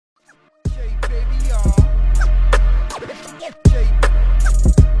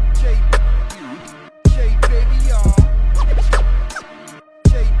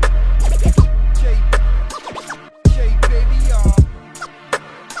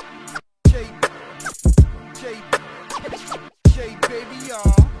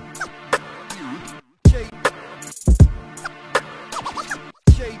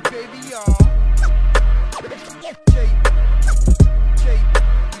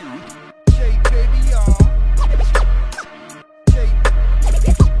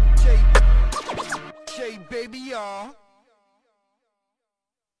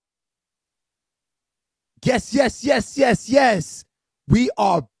Yes, yes, yes, yes, yes. We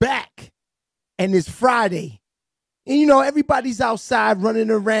are back. And it's Friday. And you know, everybody's outside running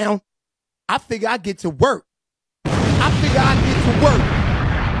around. I figure I get to work.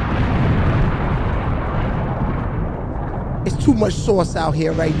 It's too much sauce out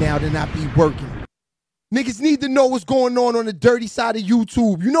here right now to not be working. Niggas need to know what's going on the dirty side of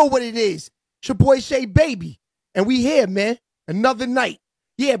YouTube. You know what it is. It's your boy SHEABABY. And we here, man. Another night.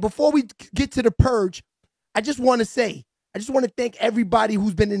 Yeah, before we get to the purge, I just want to thank everybody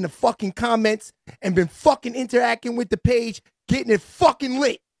who's been in the fucking comments and been fucking interacting with the page, getting it fucking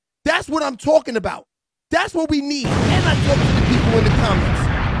lit. That's what I'm talking about. That's what we need. And I talk to the people in the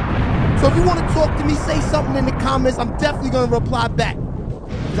comments. So if you want to talk to me, say something in the comments. I'm definitely going to reply back.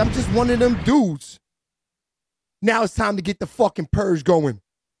 Because I'm just one of them dudes. Now it's time to get the fucking purge going.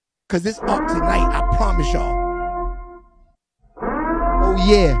 Because it's up tonight, I promise y'all. Oh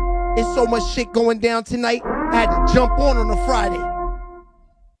yeah, it's so much shit going down tonight. I had to jump on a Friday.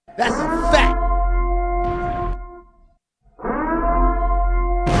 That's a fact.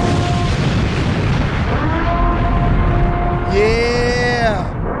 Yeah.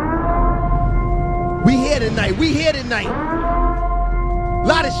 We here tonight. A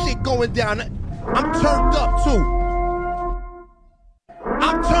lot of shit going down. I'm turned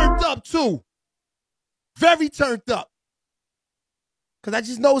up too. Very turned up. Because I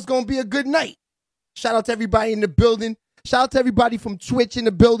just know it's going to be a good night. Shout out to everybody in the building. Shout out to everybody from Twitch in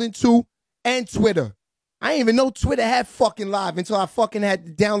the building too. And Twitter. I didn't even know Twitter had fucking live until I fucking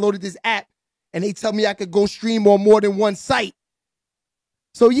had downloaded this app. And they tell me I could go stream on more than one site.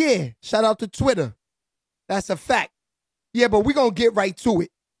 So yeah, shout out to Twitter. That's a fact. Yeah, but we're going to get right to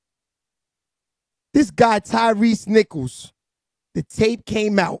it. This guy, Tyre Nichols, the tape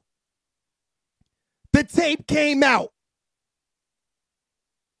came out.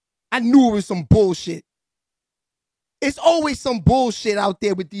 I knew it was some bullshit. It's always some bullshit out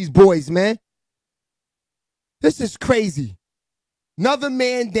there with these boys, man. This is crazy. Another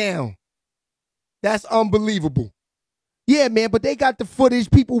man down. That's unbelievable. Yeah, man, but they got the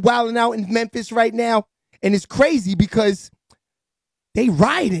footage. People wilding out in Memphis right now. And it's crazy because they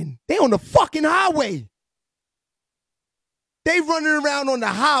riding. They on the fucking highway. They running around on the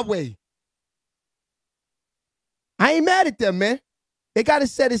highway. I ain't mad at them, man. They got to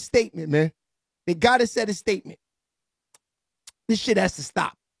set a statement, man. They got to set a statement. This shit has to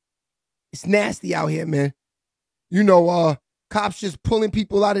stop. It's nasty out here, man. You know, cops just pulling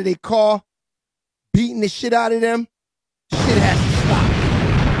people out of their car, beating the shit out of them. Shit has to stop.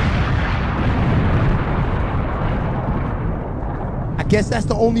 I guess that's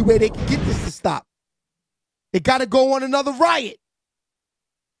the only way they can get this to stop. They got to go on another riot.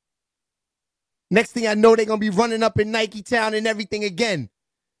 Next thing I know, they're going to be running up in Nike Town and everything again.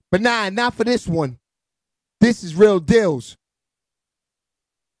 But nah, not for this one. This is real deals.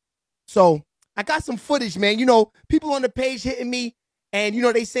 So I got some footage, man. You know, people on the page hitting me and, you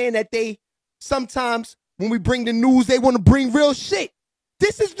know, they saying that they sometimes when we bring the news, they want to bring real shit.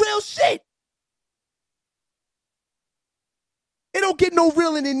 This is real shit. It don't get no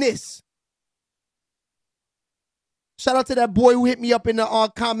realer than this. Shout out to that boy who hit me up in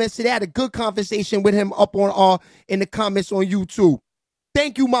the comments today. I had a good conversation with him up on in the comments on YouTube.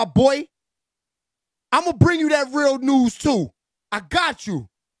 Thank you, my boy. I'm going to bring you that real news, too. I got you.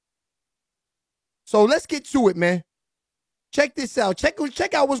 So let's get to it, man. Check this out. Check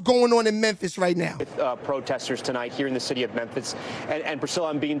out what's going on in Memphis right now. With protesters tonight here in the city of Memphis. And Priscilla,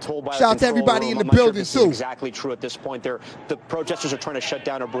 I'm being told by shout out to everybody in the building, too. Exactly true at this point. The protesters are trying to shut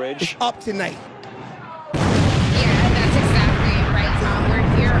down a bridge. It's up tonight.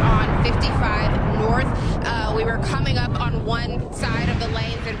 We're here on 55 North. We were coming up on one side of the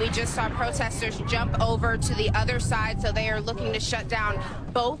lanes and we just saw protesters jump over to the other side. So they are looking to shut down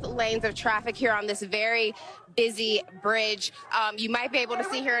both lanes of traffic here on this very busy bridge. You might be able to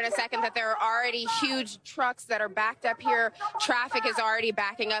see here in a second that there are already huge trucks that are backed up here. Traffic is already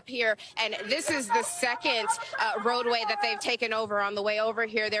backing up here. And this is the second roadway that they've taken over on the way over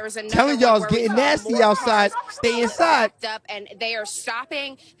here. There was another telling y'all it's getting nasty outside. Stay inside. Up and they are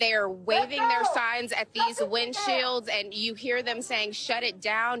stopping. They are waving their signs at these windshields and you hear them saying, shut it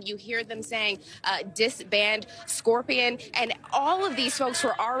down. You hear them saying, disband Scorpion. And all of these folks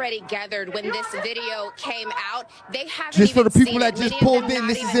were already gathered when this video came out. They haven't Just for even the people seen that it. just Many of pulled them in, not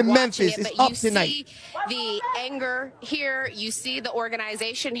this is even in watching Memphis. it, It's but up you tonight. see the anger here. You see the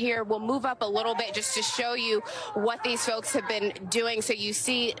organization here. We'll move up a little bit just to show you what these folks have been doing. So you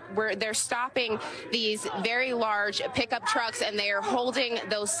see where they're stopping these very large pickup trucks, and they are holding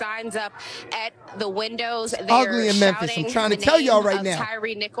those signs up at the windows. They Ugly are in Memphis. I'm shouting trying to the tell y'all name right of now.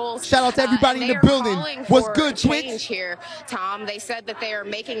 Tyre Nichols. Shout out to everybody and in they the are building. calling What's for good, change Twitch? here, Tom. They said that they are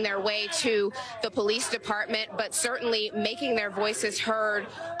making their way to the police department, but certainly making their voices heard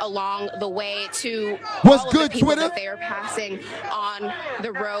along the way to What's all of good, the people Twitter? that they are passing on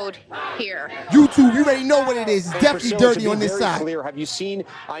the road here. YouTube, you already know what it is. It's And definitely Priscilla, dirty to be on this very side. clear, have you seen,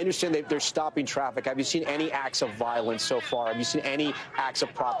 I understand that they're stopping traffic. Have you seen any acts of violence so far? Have you seen any acts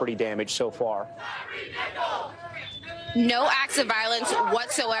of property damage so far? No acts of violence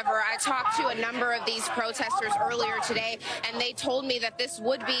whatsoever. I talked to a number of these protesters earlier today, and they told me that this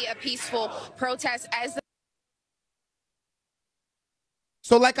would be a peaceful protest.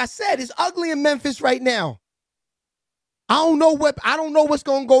 So like I said, it's ugly in Memphis right now. I don't know what's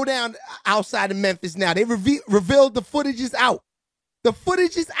gonna go down outside of Memphis now. They revealed the footage is out. The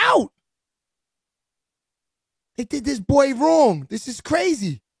footage is out. They did this boy wrong. This is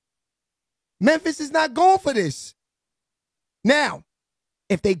crazy. Memphis is not going for this. Now,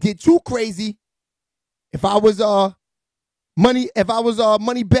 if they get too crazy, if I was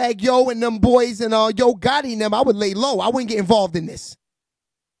Moneybag Yo and them boys and Yo Gotti and them, I would lay low. I wouldn't get involved in this.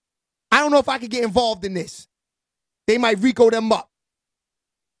 I don't know if I could get involved in this. They might RICO them up.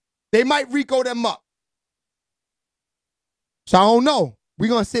 They might RICO them up. So I don't know. We're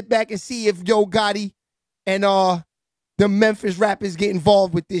gonna sit back and see if Yo Gotti and the Memphis rappers get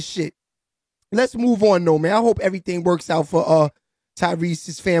involved with this shit. Let's move on though, man. I hope everything works out for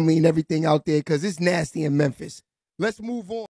Tyrese's family and everything out there, because it's nasty in Memphis. Let's move on.